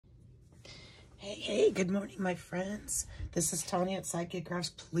Hey, good morning, my friends. This is Tanya at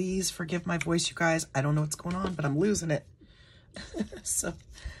Sidegigcrafts. Please forgive my voice, you guys. I don't know what's going on, but I'm losing it. So,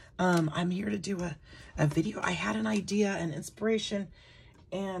 I'm here to do a video. I had an idea and inspiration,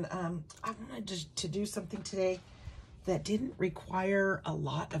 and I wanted to do something today that didn't require a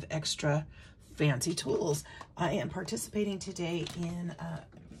lot of extra fancy tools. I am participating today in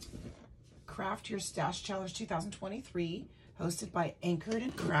Craft Your Stash Challenge 2023. Hosted by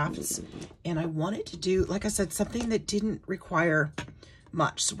Anchored Crafts, and I wanted to do, like I said, something that didn't require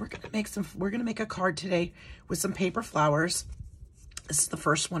much. So we're gonna make a card today with some paper flowers. This is the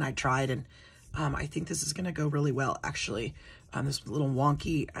first one I tried, and I think this is gonna go really well. Actually, this was a little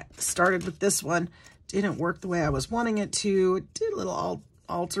wonky. I started with this one, didn't work the way I was wanting it to. Did a little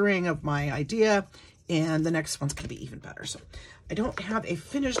altering of my idea, and the next one's gonna be even better. So I don't have a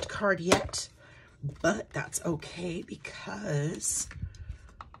finished card yet, but that's okay because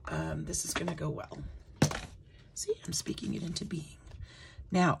this is going to go well. See, I'm speaking it into being.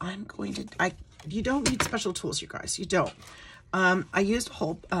 Now I'm going to, you don't need special tools, you guys. You don't. I used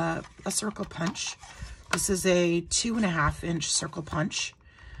a circle punch. This is a 2.5 inch circle punch.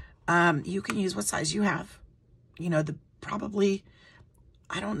 You can use what size you have. You know, probably,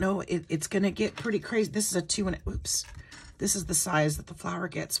 I don't know, it's going to get pretty crazy. This is a 2 and, oops. This is the size that the flower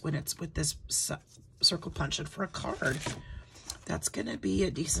gets when it's with this circle punch. And for a card, that's going to be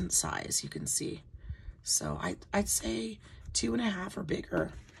a decent size, you can see. So I'd say 2.5 or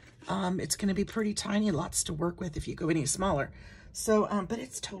bigger. It's going to be pretty tiny, lots to work with if you go any smaller. So, but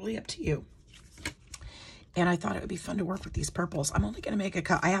it's totally up to you. And I thought it would be fun to work with these purples. I'm only going to make a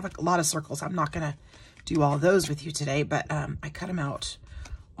cut. I have a lot of circles. I'm not going to do all of those with you today, but I cut them out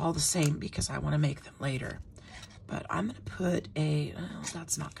all the same because I want to make them later. But I'm going to put oh,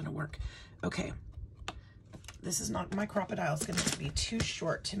 that's not going to work. Okay. This is not, my crocodile is going to be too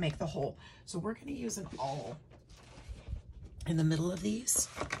short to make the hole. So we're going to use an awl in the middle of these,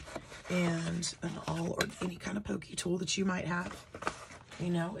 and an awl or any kind of pokey tool that you might have.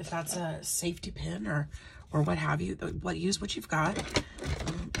 You know, if that's a safety pin or what have you, use what you've got.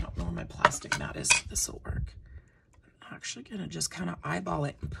 I don't know where my plastic mat is. This will work. I'm actually going to just kind of eyeball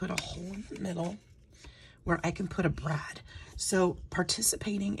it and put a hole in the middle where I can put a brad. So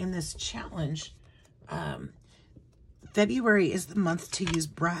participating in this challenge, February is the month to use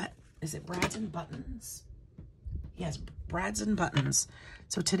is it brads and buttons? Yes, brads and buttons.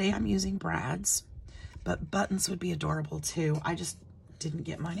 So today I'm using brads, but buttons would be adorable too. I just didn't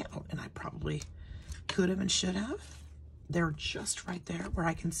get mine out, and I probably could have and should have. They're just right there where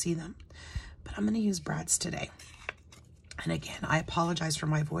I can see them, but I'm going to use brads today. And again, I apologize for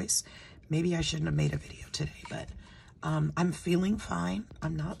my voice. Maybe I shouldn't have made a video today, but I'm feeling fine.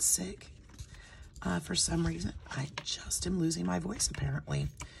 I'm not sick. For some reason, I just am losing my voice, apparently,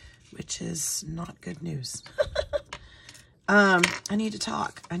 which is not good news. I need to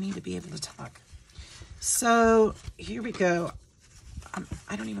talk. I need to be able to talk. So here we go.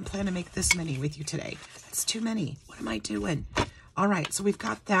 I don't even plan to make this many with you today. That's too many. What am I doing? All right, so we've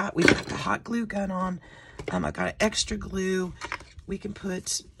got that. We've got the hot glue gun on. I got extra glue. We can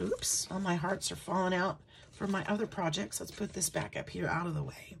put, oops, all my hearts are falling out from my other projects. Let's put this back up here out of the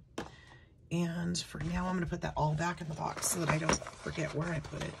way. And for now, I'm going to put that all back in the box so that I don't forget where I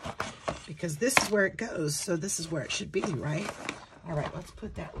put it. Because this is where it goes, so this is where it should be, right? All right, let's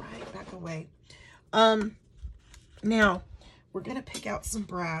put that right back away. Now, we're going to pick out some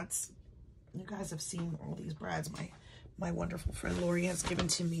brads. You guys have seen all these brads my wonderful friend Lori has given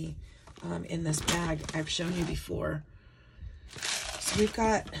to me in this bag I've shown you before. So we've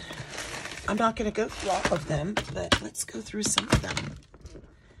got, I'm not going to go through all of them, but let's go through some of them.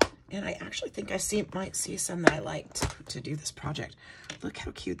 And I actually think I might see some that I like to do this project. Look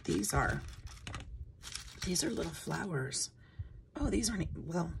how cute these are. These are little flowers. Oh, these aren't,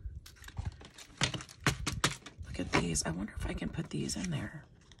 well, look at these. I wonder if I can put these in there.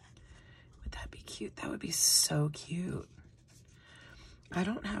 Would that be cute? That would be so cute. I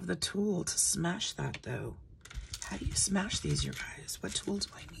don't have the tool to smash that though. How do you smash these, you guys? What tool do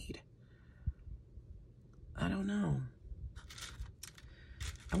I need? I don't know.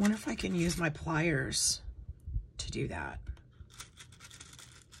 I wonder if I can use my pliers to do that.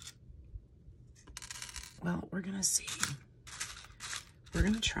 Well, we're going to see. We're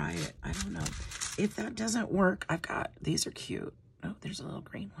going to try it. I don't know. If that doesn't work, I've got, these are cute. Oh, there's a little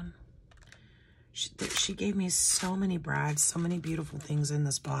green one. She gave me so many brads, so many beautiful things in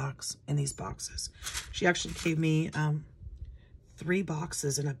this box, in these boxes. She actually gave me 3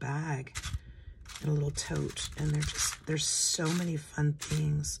 boxes in a bag. In a little tote, and there's so many fun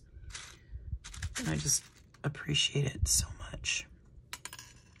things, and I just appreciate it so much.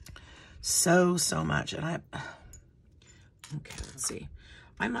 so much. And okay, let's see.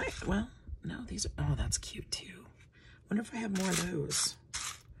 I might, well, no, these are, oh, that's cute too. Wonder if I have more of those.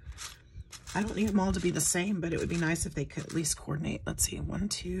 I don't need them all to be the same, but it would be nice if they could at least coordinate. Let's see, 1,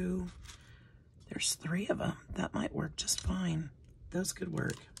 2, there's 3 of them. That might work just fine. Those could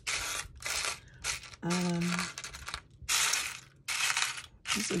work.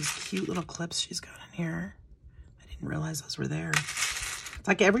 These cute little clips she's got in here. I didn't realize those were there. It's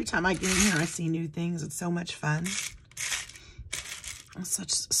like every time I get in here, I see new things. It's so much fun.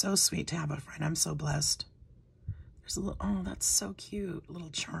 It's so sweet to have a friend. I'm so blessed. There's a little, oh, that's so cute. A little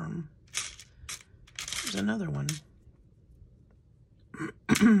charm. There's another one.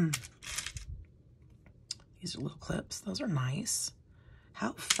 These are little clips. Those are nice.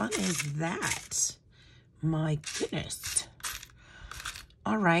 How fun is that? My goodness.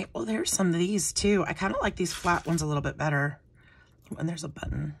 All right. Well, there's some of these too. I kind of like these flat ones a little bit better. Oh, and there's a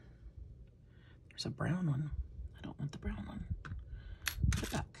button. There's a brown one. I don't want the brown one. Put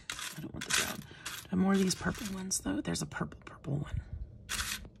it back. I don't want the brown. Do I have more of these purple ones though? There's a purple one.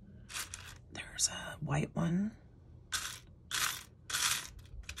 There's a white one.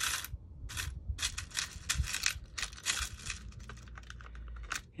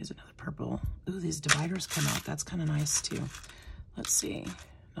 Here's another purple. Ooh, these dividers come out. That's kind of nice too. Let's see.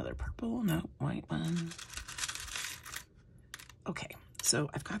 Another purple. No, white one. Okay, so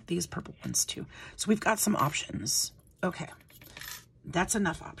I've got these purple ones too. So we've got some options. Okay, that's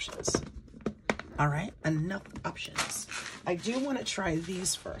enough options. All right, enough options. I do want to try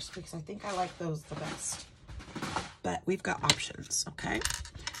these first because I think I like those the best. But we've got options, okay?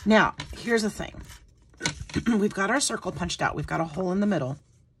 Now, here's the thing. We've got our circle punched out. We've got a hole in the middle.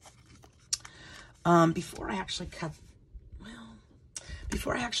 Before I actually cut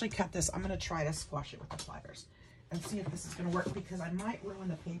this, I'm going to try to squash it with the pliers and see if this is going to work, because I might ruin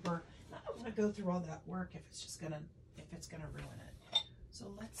the paper. I don't want to go through all that work if it's going to ruin it. So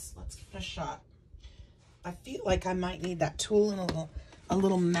let's give it a shot. I feel like I might need that tool and a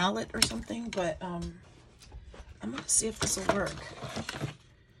little mallet or something, but I'm going to see if this will work.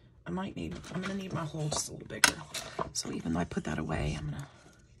 I'm going to need my hole just a little bigger. So even though I put that away, I'm going to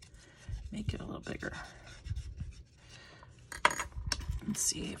make it a little bigger. Let's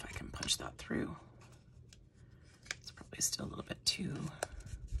see if I can punch that through. It's probably still a little bit too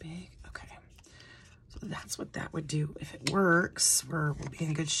big. Okay. So that's what that would do. If it works, we'll be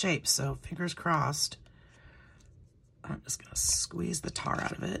in good shape. So fingers crossed. I'm just going to squeeze the tar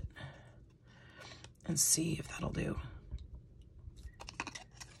out of it and see if that'll do.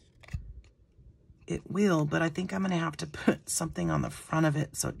 It will, but I think I'm going to have to put something on the front of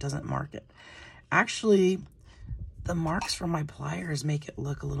it so it doesn't mark it. Actually, the marks from my pliers make it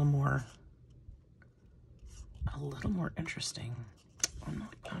look a little more interesting. I'm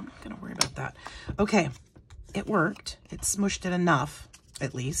not going to worry about that. Okay, it worked. It smushed it enough,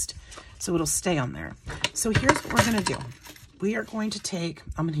 at least, so it'll stay on there. So here's what we're going to do. We are going to take,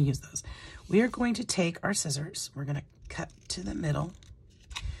 I'm going to use those. We are going to take our scissors. We're going to cut to the middle,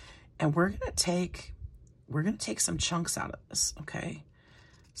 and we're going to take some chunks out of this, okay?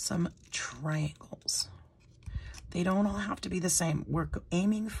 Some triangles. They don't all have to be the same. We're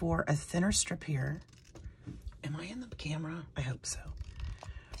aiming for a thinner strip here. Am I in the camera? I hope so.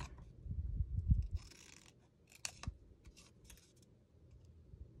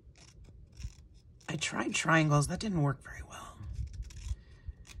 I tried triangles. That didn't work very well.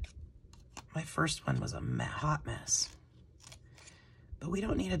 My first one was a hot mess. But we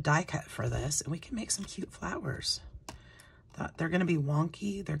don't need a die cut for this, and we can make some cute flowers. They're going to be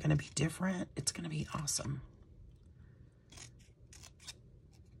wonky. They're going to be different. It's going to be awesome.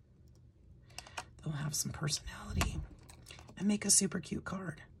 They'll have some personality and make a super cute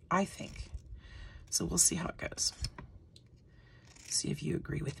card, I think. So we'll see how it goes. See if you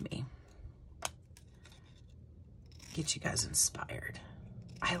agree with me. Get you guys inspired.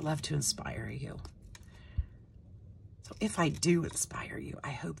 I love to inspire you. So if I do inspire you,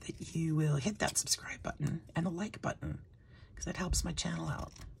 I hope that you will hit that subscribe button and the like button, because that helps my channel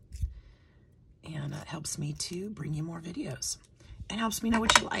out. And it helps me to bring you more videos. It helps me know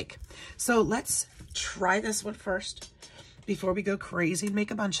what you like. So let's try this one first before we go crazy and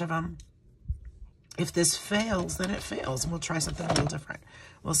make a bunch of them. If this fails, then it fails, and we'll try something a little different.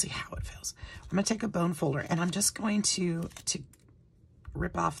 We'll see how it fails. I'm going to take a bone folder, and I'm just going to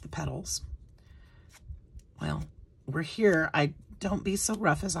rip off the petals. Well, we're here. Don't be so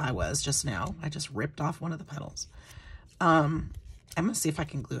rough as I was just now. I just ripped off one of the petals. I'm going to see if I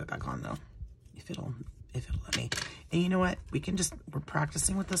can glue it back on, though, if it'll let me. And you know what? We're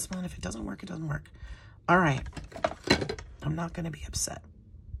practicing with this one. If it doesn't work, it doesn't work. All right. I'm not going to be upset.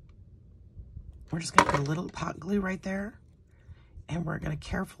 We're just going to put a little hot glue right there. And we're going to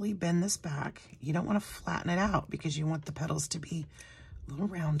carefully bend this back. You don't want to flatten it out because you want the petals to be a little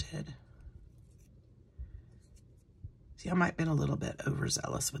rounded. See, I might have been a little bit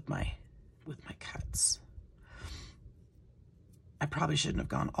overzealous with my cuts. I probably shouldn't have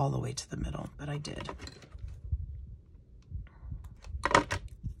gone all the way to the middle, but I did.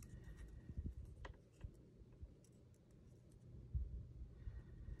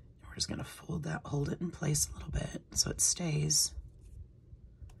 We're just going to hold it in place a little bit so it stays.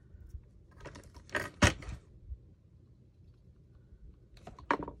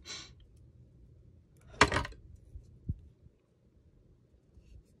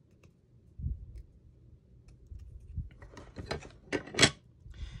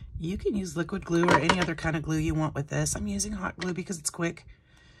 You can use liquid glue or any other kind of glue you want with this. I'm using hot glue because it's quick.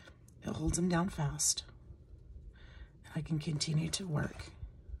 It holds them down fast. And I can continue to work.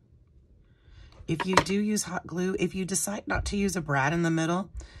 If you do use hot glue, if you decide not to use a brad in the middle,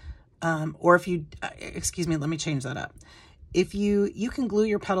 or if you, excuse me, let me change that up. If you can glue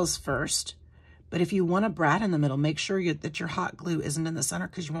your petals first, but if you want a brad in the middle, make sure that your hot glue isn't in the center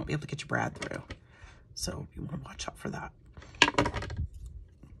because you won't be able to get your brad through. So you want to watch out for that.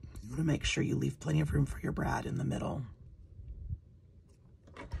 You want to make sure you leave plenty of room for your brad in the middle.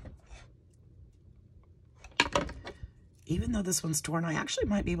 Even though this one's torn, I actually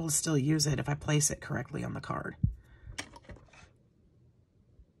might be able to still use it if I place it correctly on the card.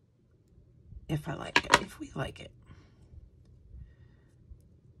 If I like it, if we like it.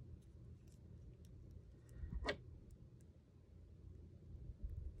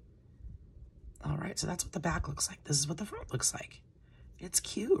 All right, so that's what the back looks like. This is what the front looks like. It's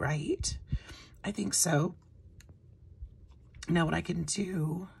cute, right? I think so. Now what I can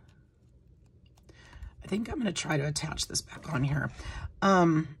do, I think I'm going to try to attach this back on here.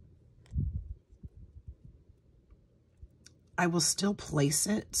 I will still place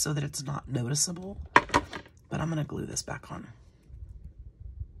it so that it's not noticeable, but I'm going to glue this back on.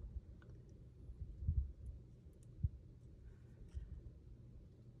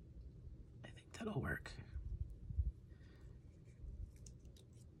 I think that'll work.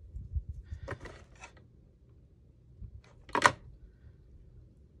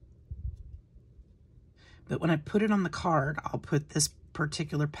 But when I put it on the card, I'll put this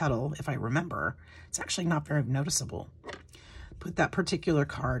particular petal, if I remember. It's actually not very noticeable. Put that particular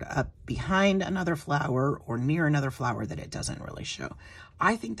card up behind another flower or near another flower that it doesn't really show.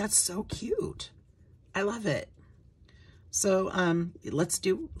 I think that's so cute. I love it. So let's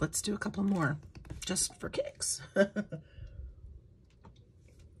do a couple more just for kicks.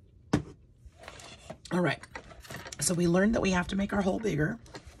 All right. So we learned that we have to make our hole bigger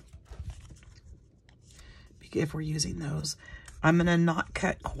if we're using those. I'm going to not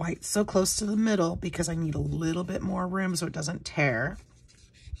cut quite so close to the middle because I need a little bit more room so it doesn't tear,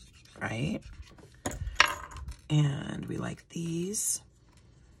 right? And we like these.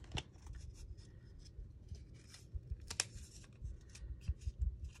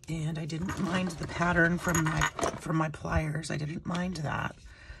 And I didn't mind the pattern from my pliers. I didn't mind that.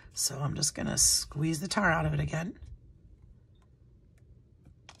 So I'm just going to squeeze the tar out of it again.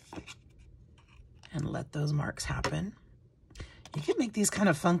 And let those marks happen. You can make these kind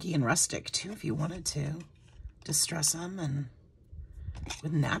of funky and rustic too if you wanted to. Distress them, and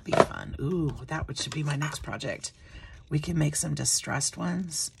wouldn't that be fun? Ooh, that should be my next project. We can make some distressed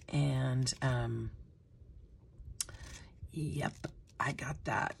ones, and yep, I got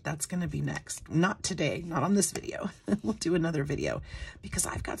that. That's gonna be next. Not today, not on this video. We'll do another video because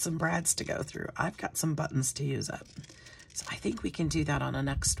I've got some brads to go through. I've got some buttons to use up. So I think we can do that on the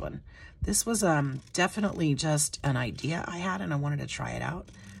next one. This was definitely just an idea I had and I wanted to try it out.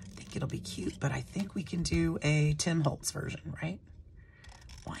 I think it'll be cute, but I think we can do a Tim Holtz version, right?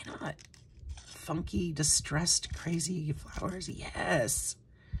 Why not? Funky, distressed, crazy flowers. Yes.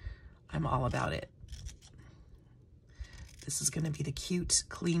 I'm all about it. This is going to be the cute,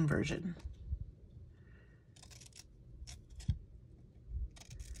 clean version.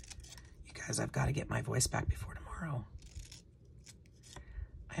 You guys, I've got to get my voice back before tomorrow.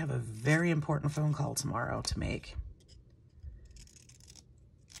 I have a very important phone call tomorrow to make.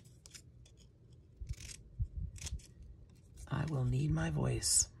 I will need my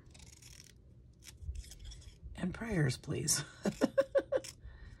voice. And prayers, please.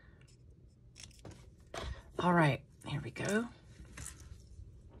 All right, here we go.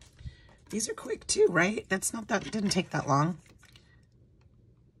 These are quick too, right? Didn't take that long.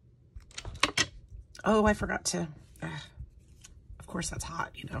 Oh, I forgot to... Of course, that's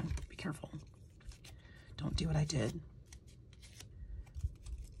hot, you know. Be careful. Don't do what I did.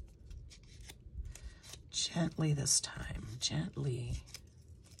 Gently this time, gently.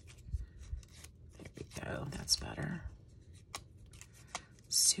 There we go, that's better.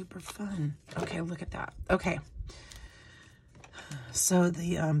 Super fun. Okay, look at that. Okay. So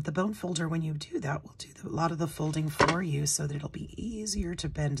the bone folder, when you do that, will do a lot of the folding for you so that it'll be easier to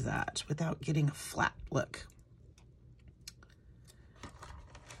bend that without getting a flat look.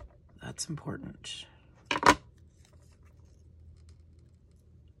 That's important.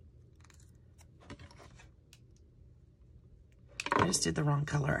 I just did the wrong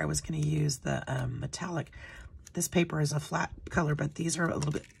color. I was going to use the metallic. This paper is a flat color, but these are a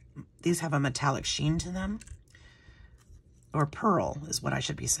little bit, these have a metallic sheen to them. Or pearl is what I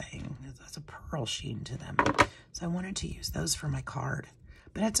should be saying. That's a pearl sheen to them. So I wanted to use those for my card.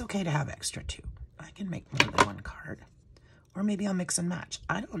 But it's okay to have extra too. I can make more than one card. Or maybe I'll mix and match.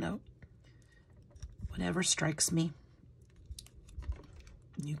 I don't know. Whatever strikes me.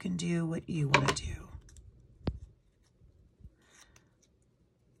 You can do what you want to do.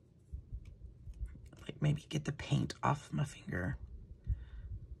 Like maybe get the paint off my finger.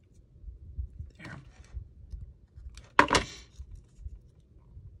 There.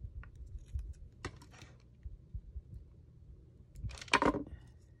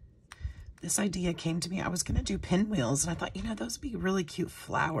 This idea came to me. I was going to do pinwheels, and I thought, you know, those would be really cute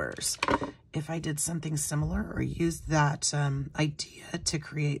flowers if I did something similar or used that idea to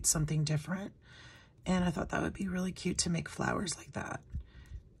create something different. And I thought that would be really cute to make flowers like that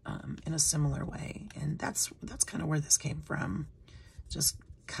in a similar way. And that's kind of where this came from. Just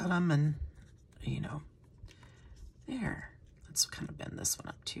cut them and, you know, there. Let's kind of bend this one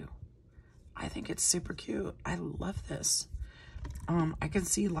up too. I think it's super cute. I love this. I can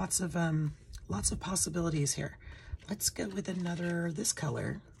see lots of possibilities here. Let's go with this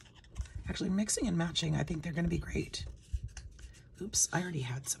color. Actually, mixing and matching, I think they're going to be great. Oops, I already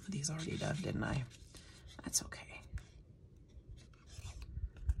had some of these already done, didn't I? That's okay.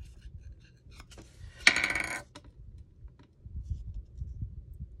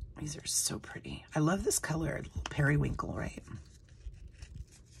 These are so pretty. I love this color, little periwinkle, right?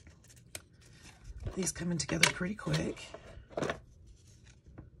 These coming together pretty quick.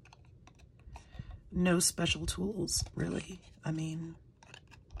 No special tools, really. I mean,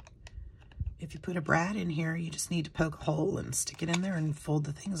 if you put a brad in here, you just need to poke a hole and stick it in there and fold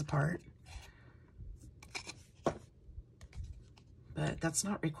the things apart. But that's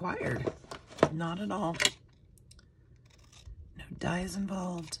not required. Not at all. No dies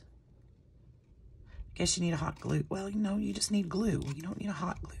involved. I guess you need a hot glue. Well, you know, you just need glue. You don't need a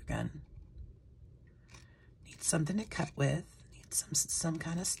hot glue gun. Need something to cut with. Need some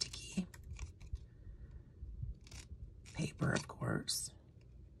kind of sticky paper, of course.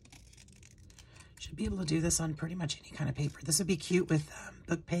 Should be able to do this on pretty much any kind of paper. This would be cute with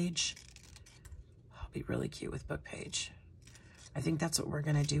book page. Oh, it'll be really cute with book page. I think that's what we're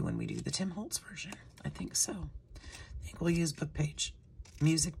going to do when we do the Tim Holtz version. I think so. I think we'll use book page.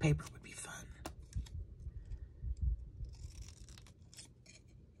 Music paper would be fun.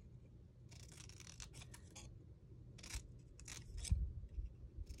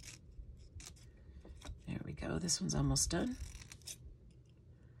 There we go. This one's almost done.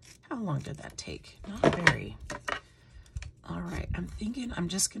 How long did that take? Not very. All right. I'm thinking I'm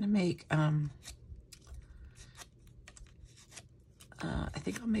just going to make, I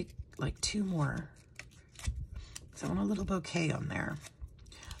think I'll make like 2 more. So I want a little bouquet on there.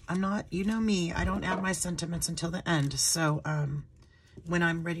 I'm not, you know me, I don't add my sentiments until the end. So when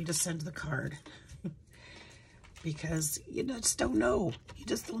I'm ready to send the card, because you just don't know. You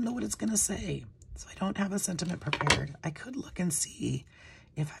just don't know what it's going to say. So I don't have a sentiment prepared. I could look and see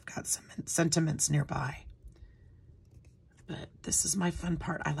if I've got some sentiments nearby. But this is my fun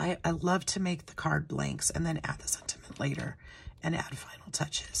part. I love to make the card blanks and then add the sentiment later and add final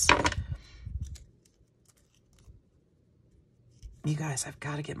touches. You guys, I've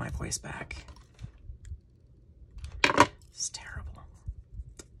got to get my voice back. It's terrible.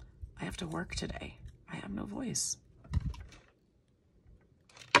 I have to work today. I have no voice.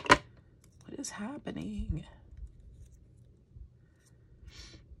 What is happening?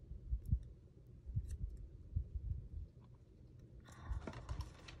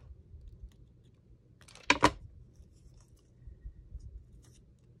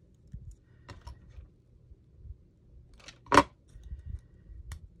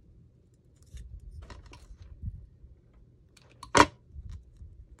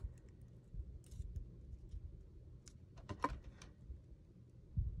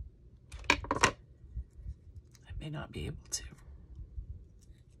 May not be able to.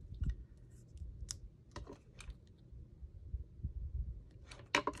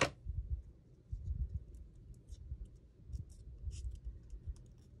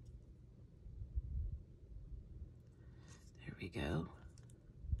 go.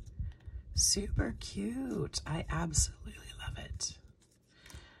 Super cute. I absolutely love it.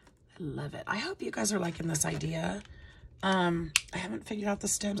 I love it. I hope you guys are liking this idea. I haven't figured out the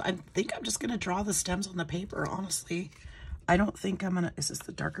stems. I think I'm just going to draw the stems on the paper, honestly. I don't think I'm going to... Is this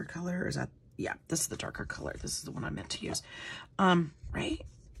the darker color? Or is that... Yeah, this is the darker color. This is the one I meant to use. Right?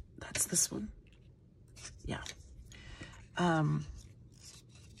 That's this one. Yeah. I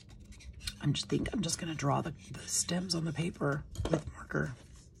think I'm just going to draw the stems on the paper with marker.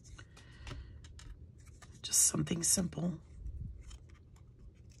 Just something simple.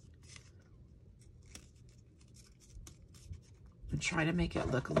 And try to make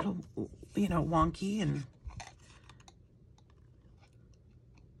it look a little, you know, wonky and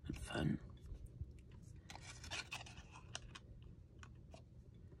fun.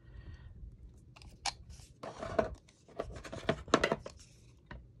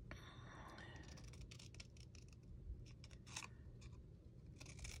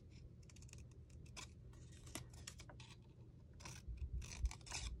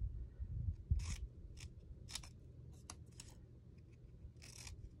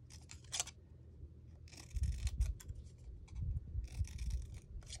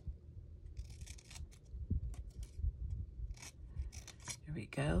 Here we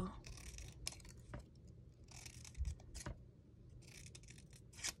go.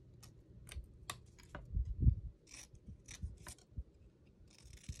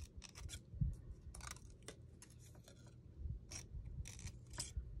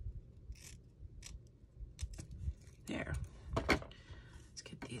 There. Let's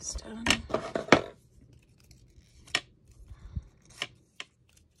get these done.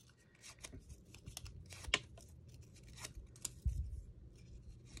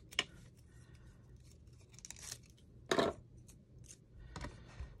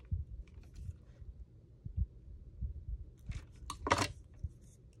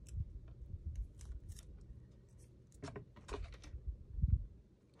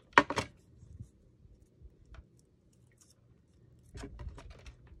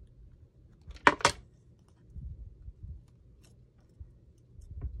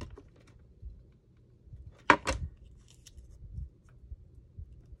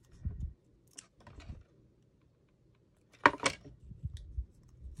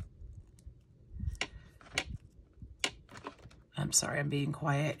 I'm sorry, I'm being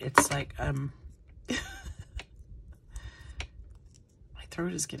quiet. It's like, my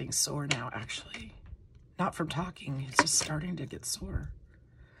throat is getting sore now, actually. Not from talking, it's just starting to get sore.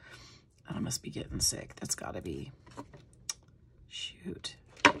 I must be getting sick. That's gotta be. Shoot.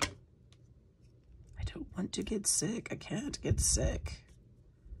 I don't want to get sick. I can't get sick.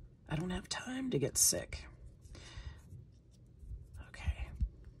 I don't have time to get sick. Okay.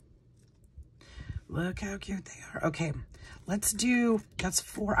 Look how cute they are. Okay. Let's do, that's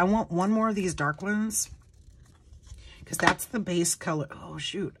 4. I want one more of these dark ones because that's the base color. Oh,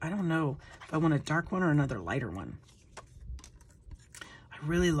 shoot. I don't know if I want a dark one or another lighter one. I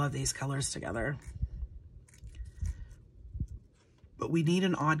really love these colors together. But we need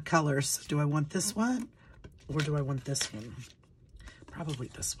an odd color. So do I want this one or do I want this one? Probably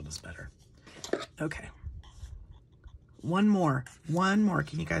this one is better. Okay. One more. One more.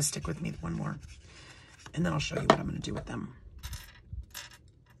 Can you guys stick with me? One more. And then I'll show you what I'm going to do with them.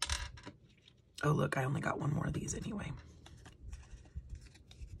 Oh, look, I only got one more of these anyway.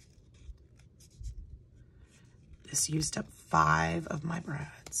 This used up 5 of my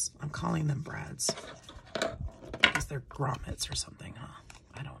brads. I'm calling them brads because they're grommets or something, huh?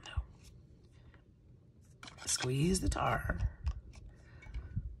 I don't know. Squeeze the tar.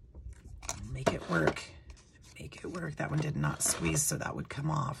 Make it work. Make it work. That one did not squeeze, so that would come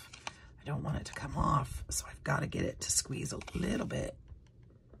off. I don't want it to come off, so I've got to get it to squeeze a little bit.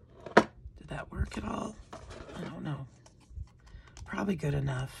 Did that work at all? I don't know. Probably good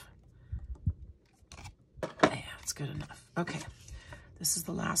enough. Yeah, it's good enough. Okay, this is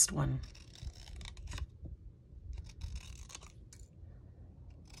the last one.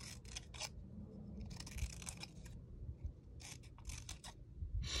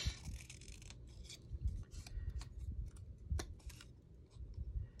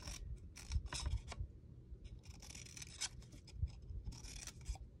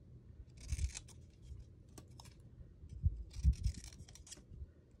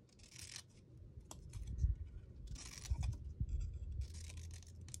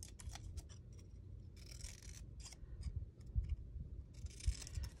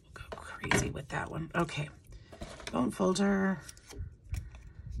 Crazy with that one. Okay, bone folder.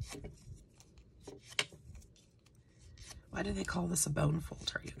 Why do they call this a bone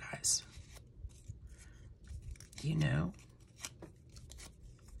folder, you guys? Do you know?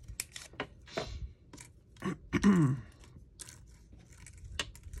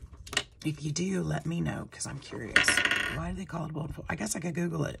 If you do, let me know, because I'm curious. Why do they call it a bold fold? I guess I could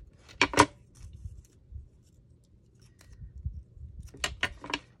Google it.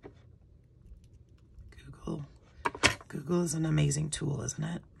 Google is an amazing tool, isn't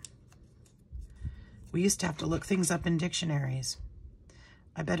it? We used to have to look things up in dictionaries.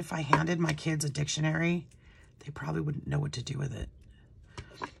 I bet if I handed my kids a dictionary, they probably wouldn't know what to do with it.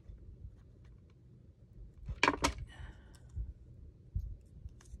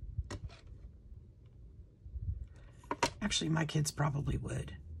 Actually, my kids probably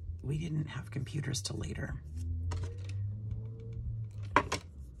would. We didn't have computers till later.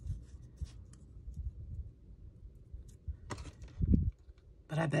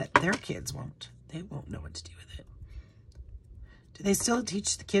 But I bet their kids won't. They won't know what to do with it. Do they still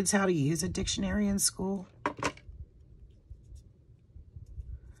teach the kids how to use a dictionary in school? I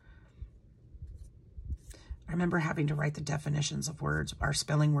remember having to write the definitions of words, our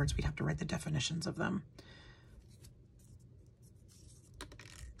spelling words. We'd have to write the definitions of them.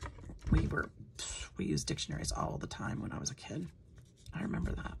 We used dictionaries all the time when I was a kid. I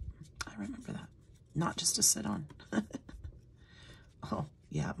remember that. I remember that. Not just to sit on. Oh,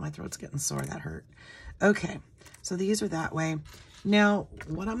 yeah, my throat's getting sore. That hurt. Okay, so these are that way. Now,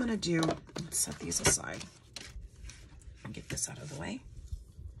 what I'm going to do, let's set these aside and get this out of the way.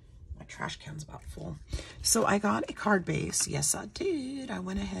 My trash can's about full. So I got a card base. Yes, I did. I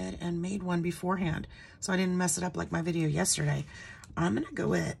went ahead and made one beforehand, so I didn't mess it up like my video yesterday. I'm going to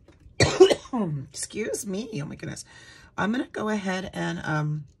go ahead. Excuse me. Oh, my goodness. I'm going to go ahead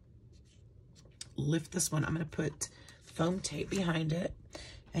and lift this one. I'm going to put foam tape behind it.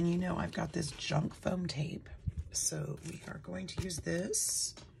 And you know I've got this junk foam tape. So we are going to use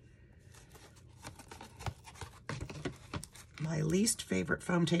this. My least favorite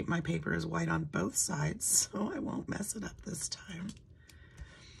foam tape. My paper is white on both sides, so I won't mess it up this time.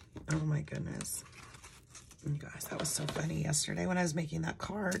 Oh my goodness. You guys, that was so funny yesterday when I was making that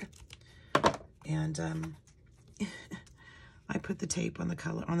card. And I put the tape on the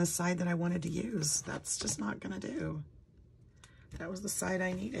color on the side that I wanted to use. That's just not gonna do. That was the side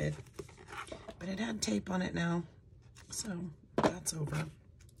I needed. But it had tape on it now. So that's over.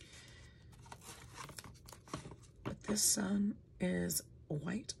 But this is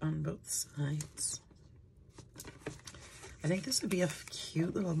white on both sides. I think this would be a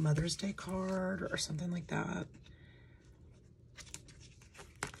cute little Mother's Day card or something like that.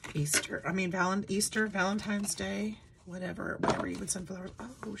 Easter, Valentine's Day, whatever you would send flowers.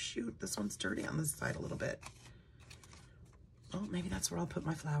 Oh shoot, this one's dirty on this side a little bit. Oh, maybe that's where I'll put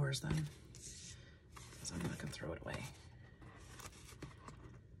my flowers then, because I'm not gonna throw it away.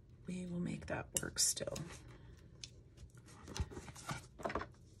 We will make that work still.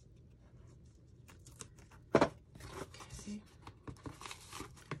 Okay.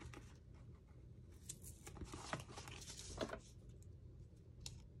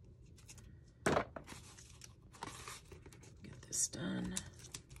 Get this done.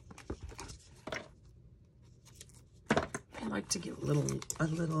 I like to give a little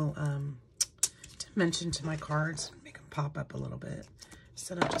dimension to my cards, make them pop up a little bit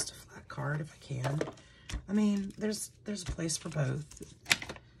instead of just a flat card if I can. I mean, there's a place for both.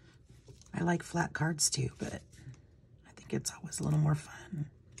 I like flat cards too, but I think it's always a little more fun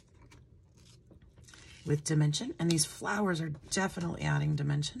with dimension. And these flowers are definitely adding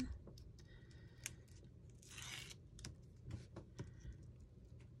dimension.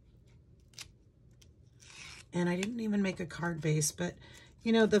 And I didn't even make a card base, but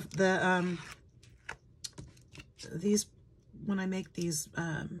you know, these, when I make these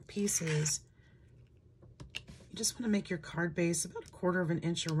pieces, you just want to make your card base about 1/4 of an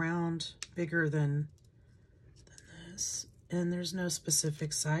inch around, bigger than this. And there's no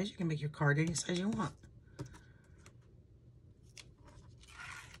specific size. You can make your card any size you want.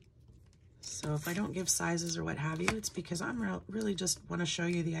 So if I don't give sizes or what have you, it's because I'm really just want to show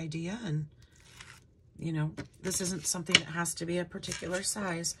you the idea. And you know, this isn't something that has to be a particular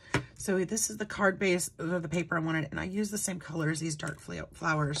size. So this is the card base of the paper I wanted, and I use the same color as these dark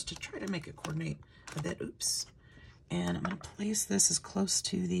flowers to try to make it coordinate a bit. Oops. And I'm going to place this as close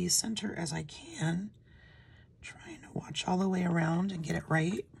to the center as I can, trying to watch all the way around and get it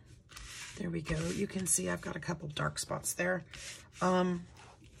right. There we go. You can see I've got a couple dark spots there.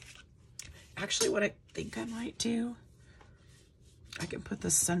 Actually, what I think I might do, I can put the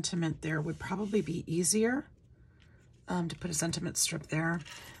sentiment there. Would probably be easier to put a sentiment strip there.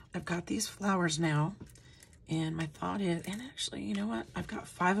 I've got these flowers now, and my thought is, and actually, you know what? I've got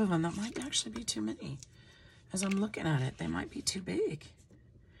 5 of them. That might actually be too many. As I'm looking at it, they might be too big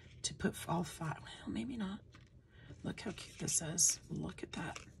to put all 5. Well, maybe not. Look how cute this is. Look at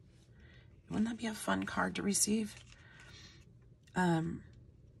that. Wouldn't that be a fun card to receive? And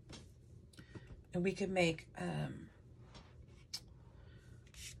we could make,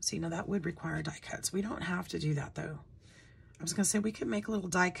 see, now that would require die cuts. We don't have to do that though. I was gonna say we could make little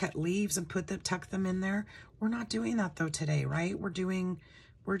die cut leaves and tuck them in there. We're not doing that though today, right? We're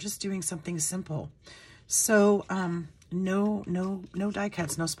just doing something simple. So, no die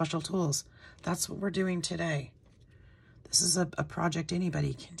cuts, no special tools. That's what we're doing today. This is a project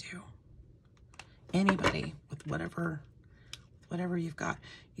anybody can do. Anybody with whatever you've got.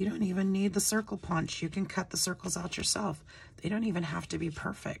 You don't even need the circle punch. You can cut the circles out yourself. They don't even have to be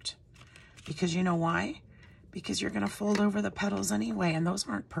perfect. Because you know why? Because you're going to fold over the petals anyway, and those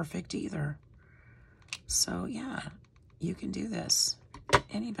aren't perfect either. So yeah, you can do this.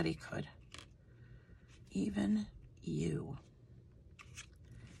 Anybody could. Even you.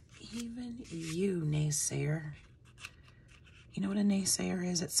 Even you, naysayer. You know what a naysayer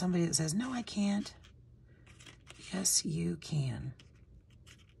is? It's somebody that says, no, I can't. Yes, you can.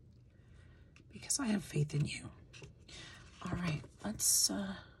 Because I have faith in you. All right, let's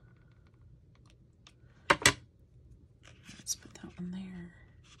put that one there.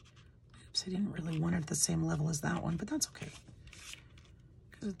 Oops, I didn't really want it at the same level as that one, but that's okay.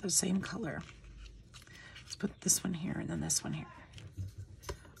 Because it's the same color. Let's put this one here and then this one here.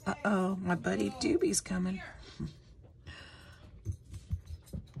 Uh-oh, my buddy Doobie's coming.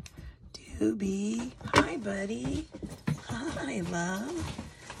 Doobie, hi buddy. Hi, love.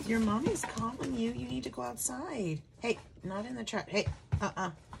 Your mommy's calling you. You need to go outside. Hey, not in the trash. Hey,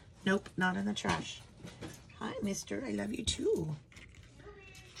 nope, not in the trash. Hi, mister. I love you too.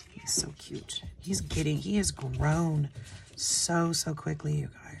 He's so cute. He has grown so quickly, you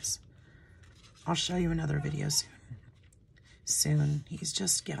guys. I'll show you another video soon. He's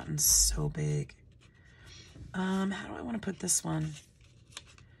just gotten so big. How do I want to put this one?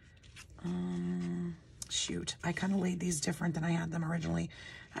 Shoot, I kind of laid these different than I had them originally.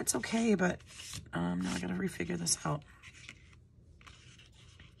 That's okay, but now I gotta refigure this out.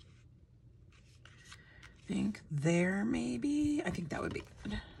 I think there maybe. I think that would be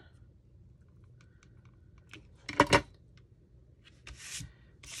good.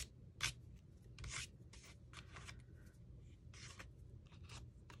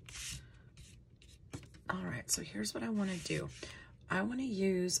 All right, so here's what I want to do. I want to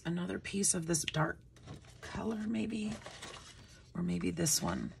use another piece of this dark color maybe, or maybe this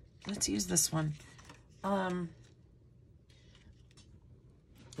one. Let's use this one.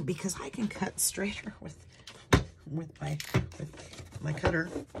 Because I can cut straighter with my cutter.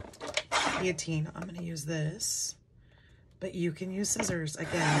 Guillotine. I'm going to use this, but you can use scissors.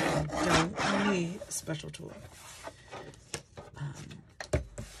 Again, don't need a special tool.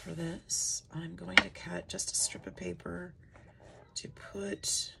 For this, I'm going to cut just a strip of paper to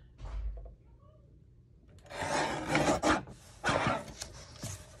put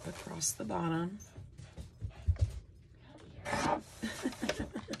across the bottom.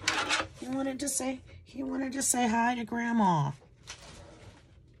 He wanted to say hi to Grandma.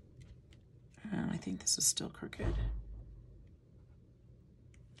 I think this is still crooked.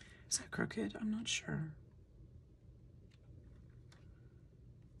 Is that crooked? I'm not sure.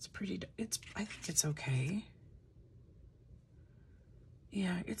 I think it's okay.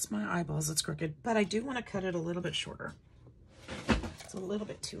 Yeah, it's my eyeballs that's crooked, but I do want to cut it a little bit shorter. It's a little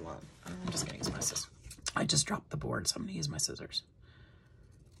bit too long. I'm just gonna use my scissors. I just dropped the board, so I'm gonna use my scissors.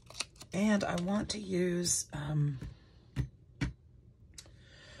 And I want to use my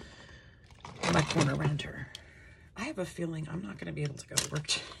corner rounder. I have a feeling I'm not gonna be able to go to work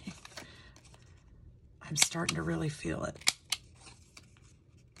today. I'm starting to really feel it.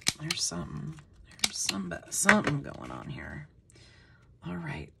 There's something going on here. All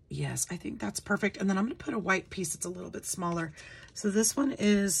right, yes, I think that's perfect. And then I'm gonna put a white piece that's a little bit smaller. So this one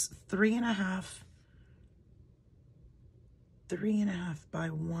is 3.5 by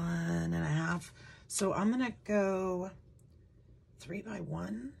 1.5. So I'm gonna go 3 by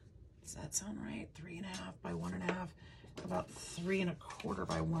 1. Does that sound right? 3.5 by 1.5. About 3.25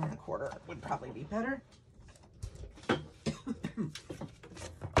 by 1.25 would probably be better.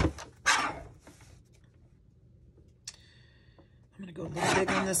 I'm gonna go a little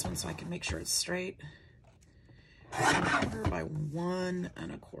big on this one so I can make sure it's straight. 1.25 by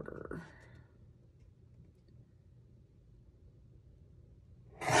 1.25.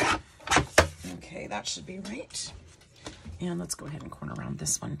 Okay, that should be right. And let's go ahead and corner around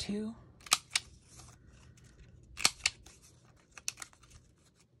this one too.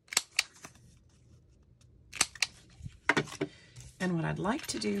 And what I'd like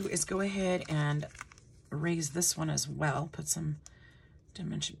to do is go ahead and erase this one as well. Put some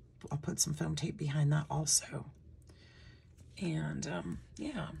dimension, I'll put some foam tape behind that also. And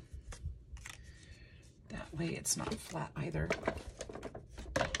yeah, that way it's not flat either.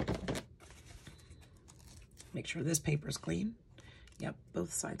 Make sure this paper is clean. Yep,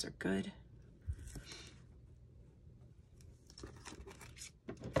 both sides are good.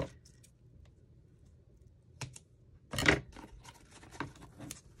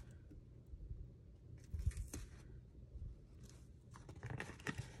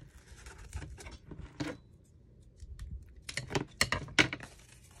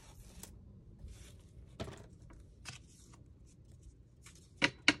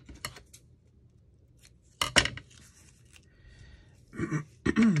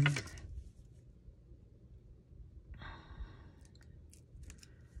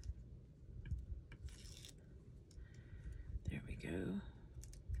 There we go.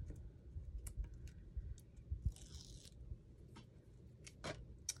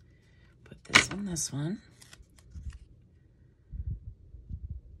 Put this on this one.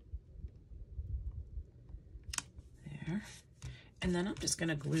 There. And then I'm just going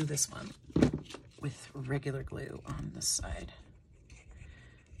to glue this one with regular glue on this side.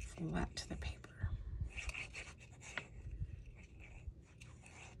 Flat to the paper.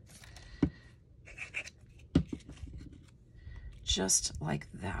 Just like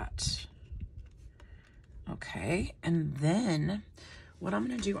that. Okay, and then what I'm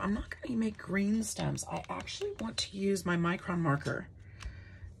going to do, I'm not going to make green stems. I actually want to use my micron marker.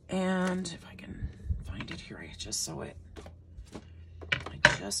 And if I can find it here, I just sew it. I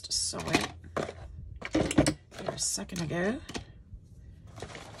just sew it here a second ago.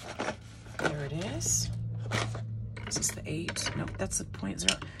 There it is. Is this the 8? Nope, that's the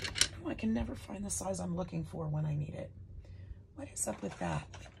 0.0. Oh, I can never find the size I'm looking for when I need it. What is up with that?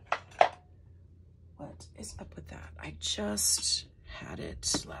 What is up with that? I just had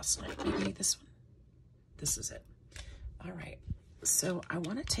it last night. Maybe this one. This is it. All right. So I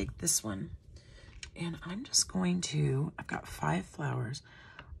want to take this one and I'm just going to, I've got 5 flowers.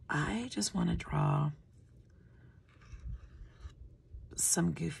 I just want to draw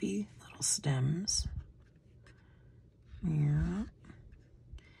some goofy little stems. Yeah.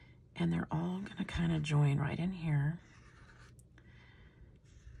 And they're all going to kind of join right in here.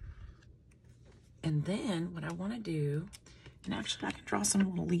 And then what I want to do, and actually I can draw some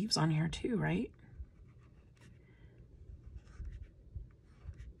little leaves on here too, right?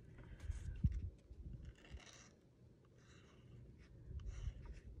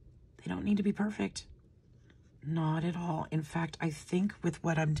 They don't need to be perfect. Not at all. In fact, I think with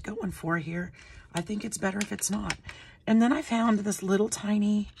what I'm going for here, I think it's better if it's not. And then I found this little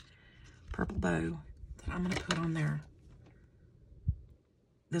tiny purple bow that I'm going to put on there.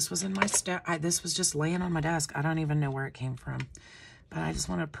 This was in my this was just laying on my desk. I don't even know where it came from. But I just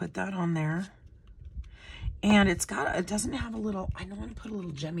want to put that on there. And it doesn't have a little, I don't want to put a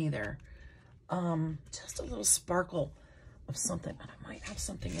little gemmy there. Just a little sparkle of something. And I might have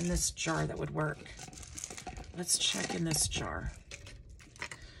something in this jar that would work. Let's check in this jar.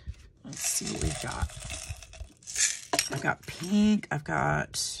 Let's see what we've got. I've got pink. I've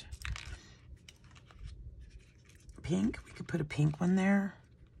got pink. We could put a pink one there.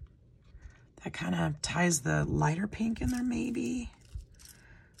 That kind of ties the lighter pink in there, maybe.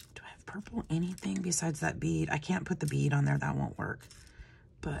 Do I have purple? Anything besides that bead? I can't put the bead on there. That won't work.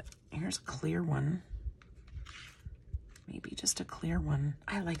 But here's a clear one. Maybe just a clear one.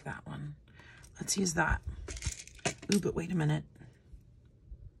 I like that one. Let's use that. Ooh, but wait a minute.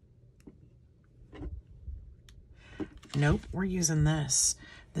 Nope, we're using this.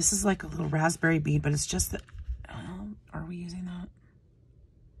 This is like a little raspberry bead, but it's just that... are we using that?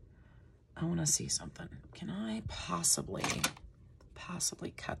 I want to see something. Can I possibly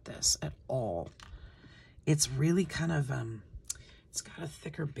cut this at all? It's really kind of, it's got a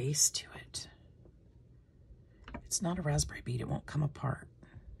thicker base to it. It's not a raspberry bead. It won't come apart.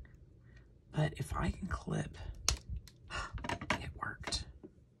 But if I can clip, it worked.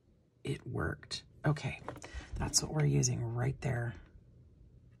 It worked. Okay, that's what we're using right there.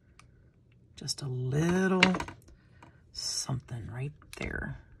 Just a little something right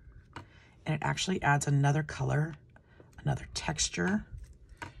there. And it actually adds another color, another texture.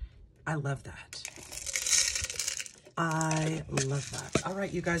 I love that. I love that. All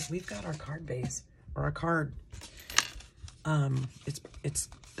right, you guys, we've got our card base, or our card.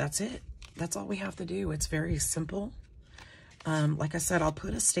 That's it. That's all we have to do. It's very simple. Like I said, I'll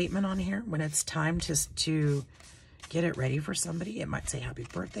put a statement on here when it's time to get it ready for somebody. It might say happy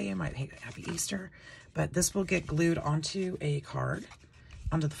birthday, it might say happy Easter, but this will get glued onto a card,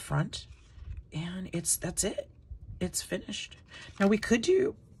 onto the front. And that's it. It's finished. Now we could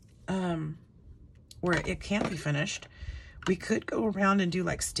do, or it can't be finished. We could go around and do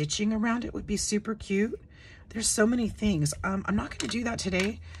like stitching around it, would be super cute. There's so many things. I'm not going to do that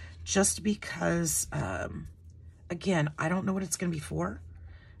today just because, again, I don't know what it's going to be for.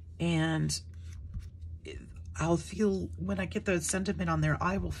 And I'll feel, when I get the sentiment on there,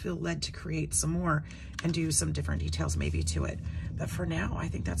 I will feel led to create some more and do some different details maybe to it. But for now, I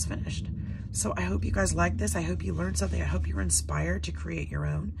think that's finished. So I hope you guys like this. I hope you learned something. I hope you're inspired to create your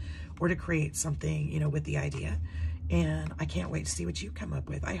own or to create something, you know, with the idea. And I can't wait to see what you come up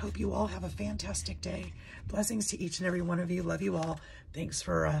with. I hope you all have a fantastic day. Blessings to each and every one of you. Love you all. Thanks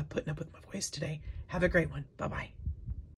for putting up with my voice today. Have a great one. Bye-bye.